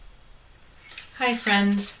Hi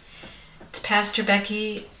friends, it's Pastor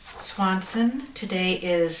Becky Swanson. Today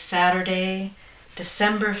is Saturday,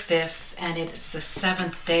 December 5th, and it's the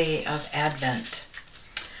 7th day of Advent.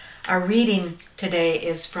 Our reading today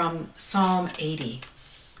is from Psalm 80.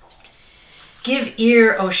 Give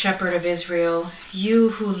ear, O shepherd of Israel, you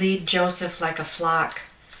who lead Joseph like a flock.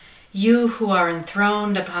 You who are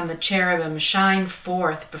enthroned upon the cherubim, shine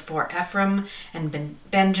forth before Ephraim and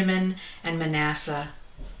Benjamin and Manasseh.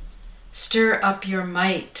 Stir up your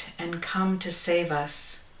might and come to save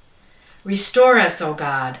us. Restore us, O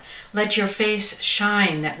God. Let your face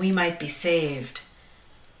shine that we might be saved.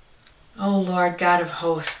 O Lord God of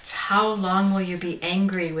hosts, how long will you be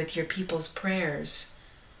angry with your people's prayers?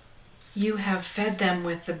 You have fed them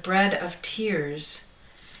with the bread of tears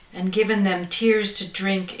and given them tears to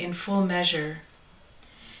drink in full measure.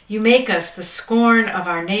 You make us the scorn of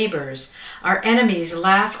our neighbors. Our enemies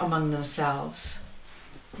laugh among themselves.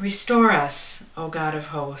 Restore us, O God of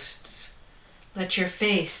hosts. Let your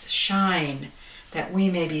face shine, that we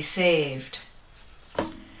may be saved.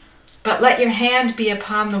 But let your hand be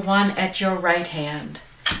upon the one at your right hand,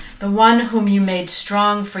 the one whom you made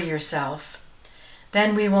strong for yourself.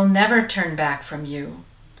 Then we will never turn back from you.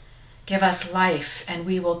 Give us life, and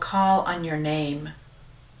we will call on your name.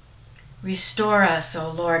 Restore us, O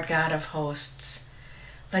Lord God of hosts.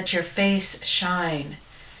 Let your face shine,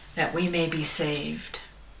 that we may be saved.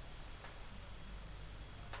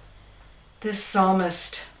 This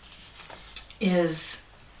psalmist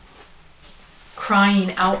is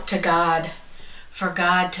crying out to God for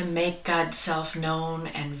God to make God's self known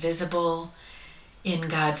and visible in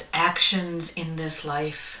God's actions in this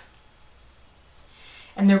life.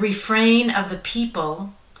 And the refrain of the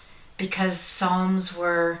people, because Psalms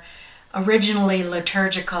were originally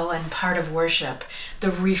liturgical and part of worship, the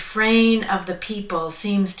refrain of the people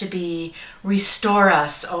seems to be, "Restore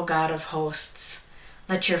us, O God of hosts.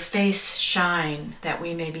 Let your face shine that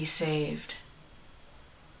we may be saved."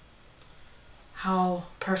 How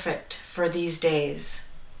perfect for these days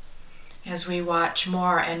as we watch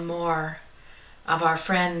more and more of our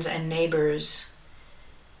friends and neighbors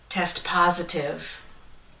test positive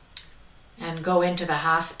and go into the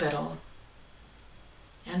hospital,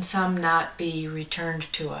 and some not be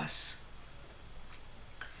returned to us.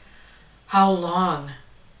 How long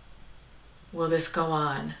will this go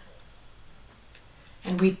on?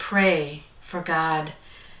 And we pray for God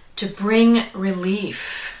to bring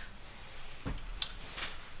relief.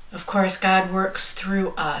 Of course, God works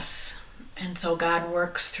through us, and so God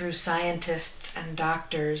works through scientists and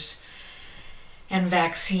doctors and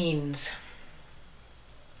vaccines.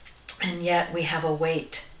 And yet we have a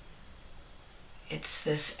wait. It's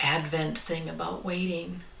this Advent thing about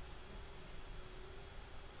waiting.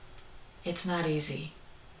 It's not easy.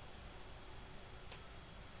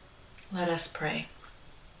 Let us pray.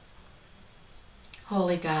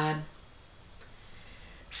 Holy God,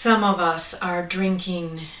 some of us are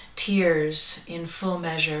drinking tears in full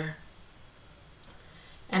measure,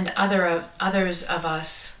 and others of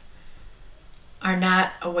us are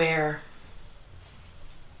not aware.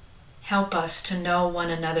 Help us to know one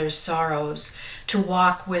another's sorrows, to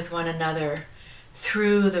walk with one another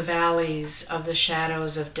through the valleys of the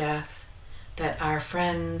shadows of death that our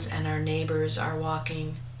friends and our neighbors are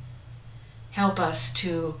walking. Help us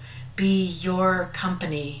to be your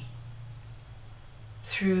company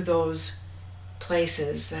through those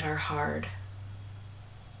places that are hard.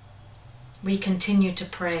 We continue to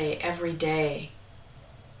pray every day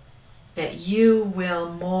that you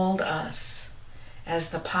will mold us as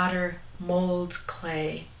the potter molds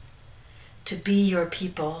clay, to be your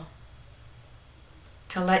people,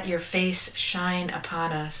 to let your face shine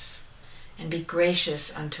upon us and be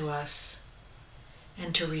gracious unto us,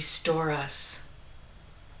 and to restore us.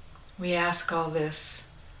 We ask all this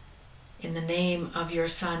in the name of your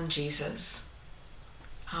Son, Jesus.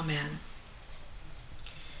 Amen.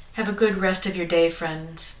 Have a good rest of your day,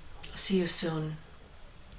 friends. See you soon.